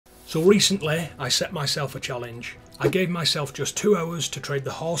So recently I set myself a challenge. I gave myself just 2 hours to trade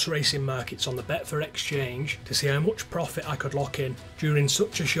the horse racing markets on the Betfair exchange to see how much profit I could lock in during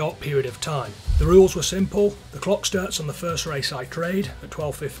such a short period of time. The rules were simple. The clock starts on the first race I trade at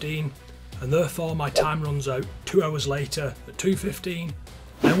 12:15 and therefore my time runs out 2 hours later at 2:15.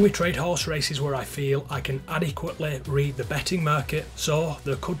 I only trade horse races where I feel I can adequately read the betting market, so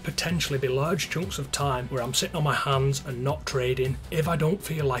there could potentially be large chunks of time where I'm sitting on my hands and not trading if I don't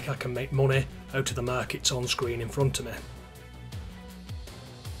feel like I can make money out of the markets on screen in front of me.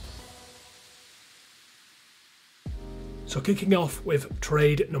 So kicking off with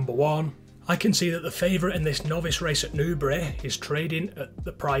trade number 1, I can see that the favourite in this novice race at Newbury is trading at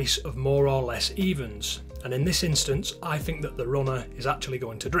the price of more or less evens. And in this instance, I think that the runner is actually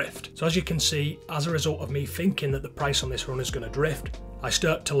going to drift. So as you can see, as a result of me thinking that the price on this runner is going to drift, I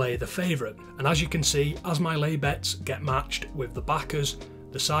start to lay the favourite. And as you can see, as my lay bets get matched with the backers,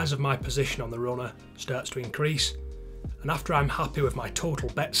 the size of my position on the runner starts to increase. And after I'm happy with my total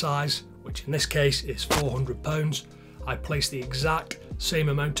bet size, which in this case is £400, I place the exact same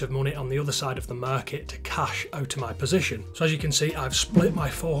amount of money on the other side of the market to cash out of my position. So as you can see, I've split my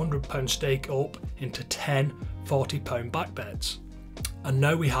 £400 stake up into 10 £40 back bets. And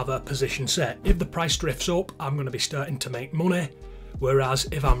now we have a position set. If the price drifts up, I'm going to be starting to make money, whereas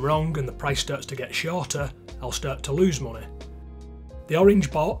if I'm wrong and the price starts to get shorter, I'll start to lose money. The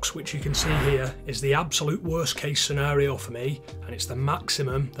orange box, which you can see here, is the absolute worst case scenario for me, and it's the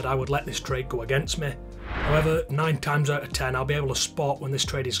maximum that I would let this trade go against me. However, 9 times out of 10 I'll be able to spot when this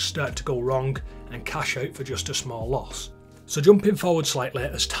trade is starting to go wrong and cash out for just a small loss. So jumping forward slightly,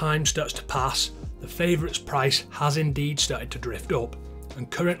 as time starts to pass, the favourite's price has indeed started to drift up,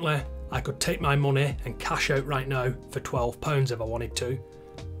 and currently I could take my money and cash out right now for £12 if I wanted to.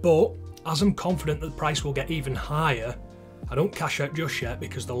 But as I'm confident that the price will get even higher, I don't cash out just yet,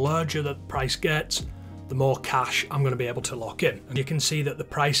 because the larger the price gets, the more cash I'm going to be able to lock in. And you can see that the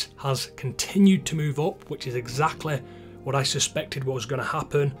price has continued to move up, which is exactly what I suspected was going to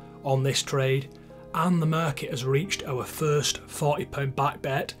happen on this trade. And the market has reached our first £40 back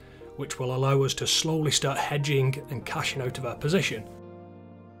bet, which will allow us to slowly start hedging and cashing out of our position.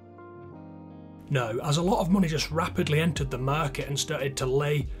 Now, as a lot of money just rapidly entered the market and started to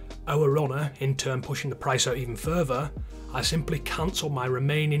lay our runner, in turn pushing the price out even further, I simply cancelled my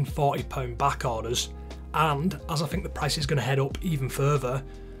remaining £40 back orders. And as I think the price is going to head up even further,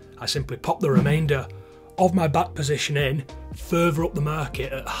 I simply pop the remainder of my back position in further up the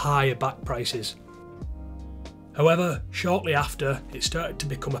market at higher back prices. However, shortly after, it started to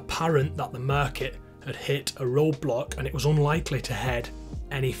become apparent that the market had hit a roadblock and it was unlikely to head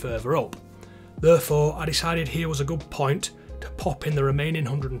any further up. Therefore, I decided here was a good point to pop in the remaining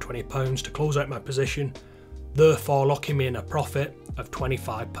 £120 to close out my position, therefore locking me in a profit of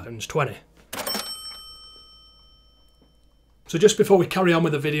 £25.20. So just before we carry on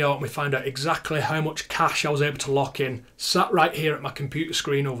with the video and we find out exactly how much cash I was able to lock in, sat right here at my computer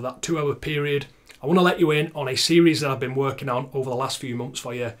screen over that 2 hour period, I want to let you in on a series that I've been working on over the last few months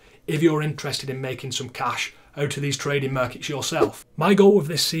for you, if you're interested in making some cash out of these trading markets yourself. My goal with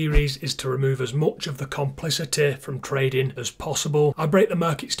this series is to remove as much of the complicity from trading as possible. I break the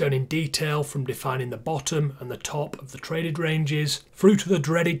markets down in detail, from defining the bottom and the top of the traded ranges, through to the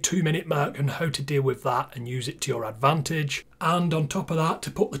dreaded 2-minute mark and how to deal with that and use it to your advantage. And on top of that,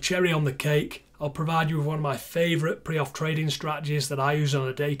 to put the cherry on the cake, I'll provide you with one of my favourite pre-off trading strategies that I use on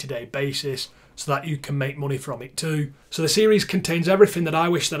a day-to-day basis, so that you can make money from it too. So the series contains everything that I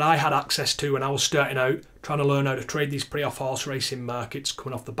wish that I had access to when I was starting out, trying to learn how to trade these pre-off horse racing markets,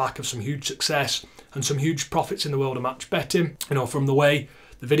 coming off the back of some huge success and some huge profits in the world of match betting. You know, from the way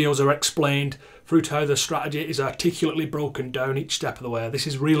the videos are explained through to how the strategy is articulately broken down each step of the way. This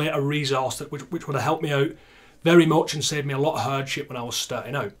is really a resource that which would have helped me out very much and saved me a lot of hardship when I was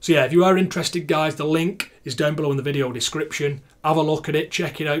starting out. So yeah, if you are interested guys, the link is down below in the video description. Have a look at it,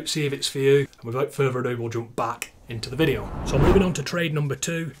 check it out, see if it's for you. And without further ado, we'll jump back into the video. So moving on to trade number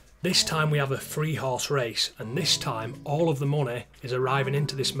 2. This time we have a 3-horse race, and this time all of the money is arriving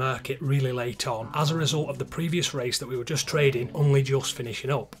into this market really late on as a result of the previous race that we were just trading only just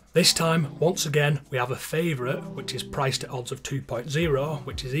finishing up. This time, once again, we have a favourite which is priced at odds of 2.0,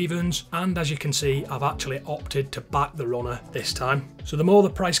 which is evens, and as you can see, I've actually opted to back the runner this time. So the more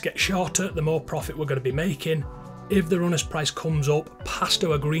the price gets shorter, the more profit we're going to be making. If the runner's price comes up past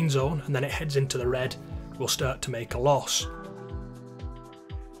our green zone and then it heads into the red, we'll start to make a loss.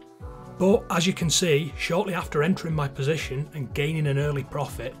 But as you can see, shortly after entering my position and gaining an early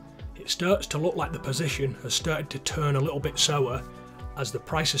profit, it starts to look like the position has started to turn a little bit sour as the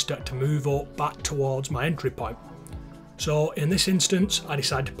prices start to move up back towards my entry point. So in this instance, I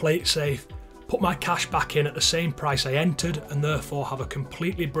decided to play it safe, put my cash back in at the same price I entered, and therefore have a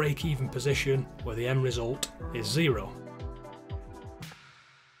completely break-even position where the end result is 0.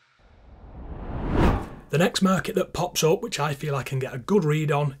 The next market that pops up, which I feel I can get a good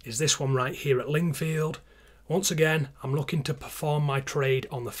read on, is this one right here at Lingfield. Once again, I'm looking to perform my trade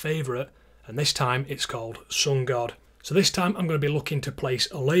on the favourite, and this time it's called Sun God. So this time I'm going to be looking to place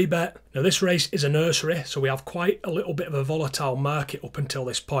a lay bet. Now this race is a nursery, so we have quite a little bit of a volatile market up until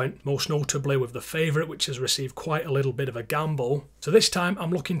this point, most notably with the favourite, which has received quite a little bit of a gamble. So this time I'm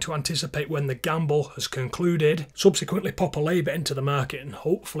looking to anticipate when the gamble has concluded, subsequently pop a lay bet into the market and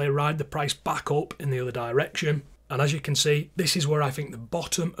hopefully ride the price back up in the other direction. And as you can see, this is where I think the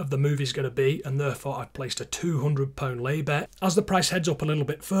bottom of the move is going to be, and therefore I've placed a £200 lay bet. As the price heads up a little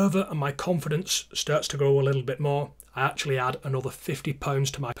bit further and my confidence starts to grow a little bit more, I actually add another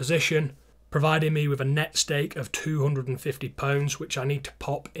 £50 to my position, providing me with a net stake of £250, which I need to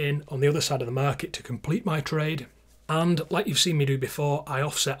pop in on the other side of the market to complete my trade. And like you've seen me do before, I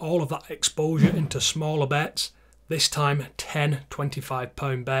offset all of that exposure into smaller bets, this time 10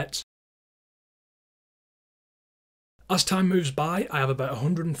 £25 bets. As time moves by, I have about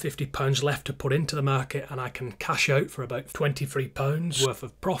 £150 left to put into the market, and I can cash out for about £23 worth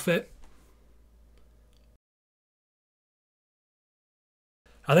of profit.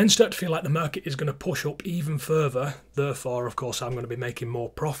 I then start to feel like the market is going to push up even further, therefore of course I'm going to be making more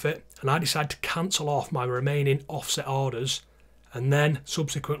profit, and I decide to cancel off my remaining offset orders and then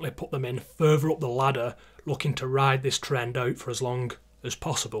subsequently put them in further up the ladder, looking to ride this trend out for as long as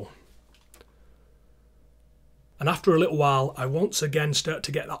possible. And after a little while, I once again start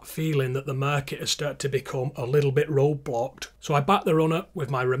to get that feeling that the market has started to become a little bit roadblocked. So I back the runner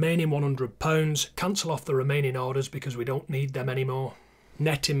with my remaining £100, cancel off the remaining orders because we don't need them anymore,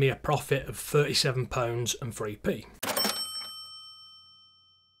 netting me a profit of £37 and 3p.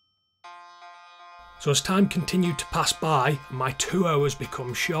 So as time continued to pass by and my 2 hours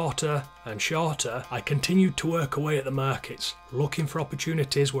become shorter and shorter, I continued to work away at the markets, looking for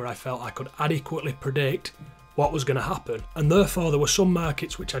opportunities where I felt I could adequately predict what was going to happen. And therefore there were some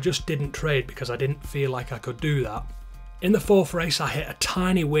markets which I just didn't trade because I didn't feel like I could do that. In the 4th race I hit a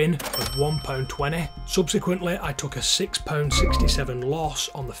tiny win of £1.20. Subsequently I took a £6.67 loss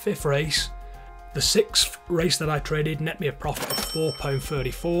on the 5th race. The 6th race that I traded net me a profit of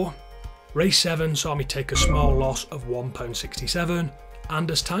 £4.34. Race 7 saw me take a small loss of £1.67.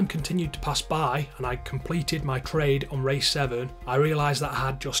 And as time continued to pass by and I completed my trade on race 7, I realised that I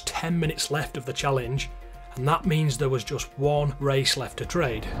had just 10 minutes left of the challenge, and that means there was just one race left to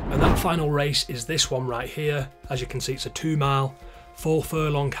trade. And that final race is this one right here. As you can see, it's a 2 mile, 4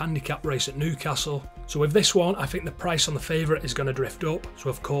 furlong handicap race at Newcastle. So with this one, I think the price on the favourite is going to drift up. So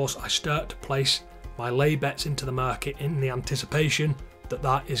of course I start to place my lay bets into the market in the anticipation that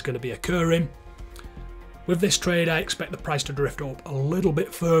that is going to be occurring. With this trade, I expect the price to drift up a little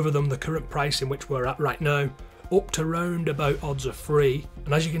bit further than the current price in which we're at right now, up to round about odds of 3.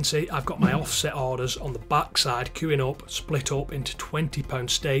 And as you can see, I've got my offset orders on the back side queuing up, split up into £20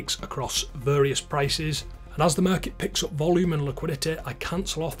 stakes across various prices. And as the market picks up volume and liquidity, I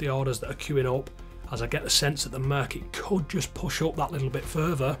cancel off the orders that are queuing up, as I get the sense that the market could just push up that little bit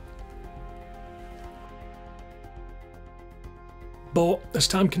further. But as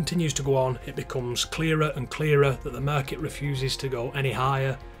time continues to go on, it becomes clearer and clearer that the market refuses to go any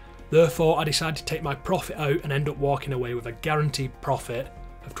higher. Therefore, I decided to take my profit out and end up walking away with a guaranteed profit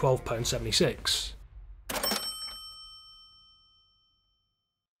of £12.76.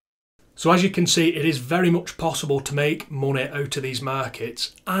 So as you can see, it is very much possible to make money out of these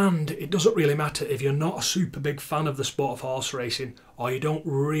markets, and it doesn't really matter if you're not a super big fan of the sport of horse racing or you don't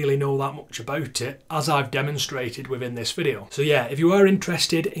really know that much about it, as I've demonstrated within this video. So yeah, if you are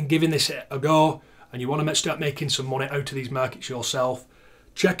interested in giving this a go and you want to start making some money out of these markets yourself,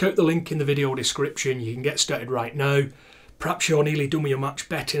 check out the link in the video description. You can get started right now. Perhaps you're nearly done with your match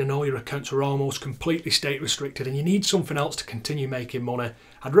betting and all your accounts are almost completely state restricted and you need something else to continue making money.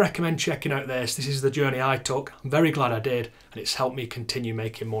 I'd recommend checking out this. This is the journey I took. I'm very glad I did, and it's helped me continue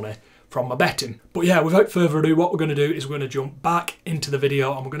making money from my betting. But yeah, without further ado, what we're going to do is we're going to jump back into the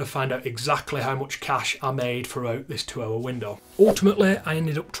video and we're going to find out exactly how much cash I made throughout this 2 hour window. Ultimately, I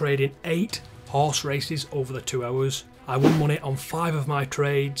ended up trading 8 horse races over the 2 hours. I won money on 5 of my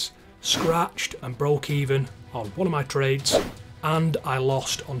trades, scratched and broke even on 1 of my trades, and I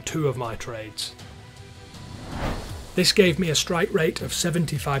lost on 2 of my trades. This gave me a strike rate of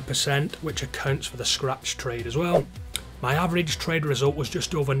 75%, which accounts for the scratch trade as well. My average trade result was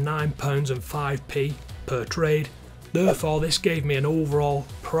just over £9.05 per trade. Therefore, this gave me an overall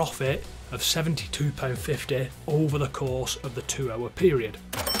profit of £72.50 over the course of the 2-hour period.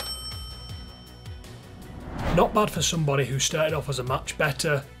 Not bad for somebody who started off as a match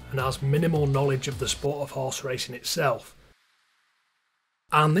bettor and has minimal knowledge of the sport of horse racing itself.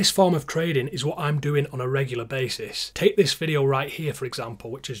 And this form of trading is what I'm doing on a regular basis. Take this video right here, for example,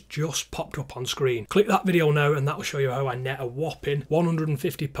 which has just popped up on screen. Click that video now and that will show you how I net a whopping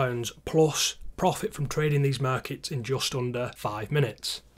 £150 plus profit from trading these markets in just under 5 minutes.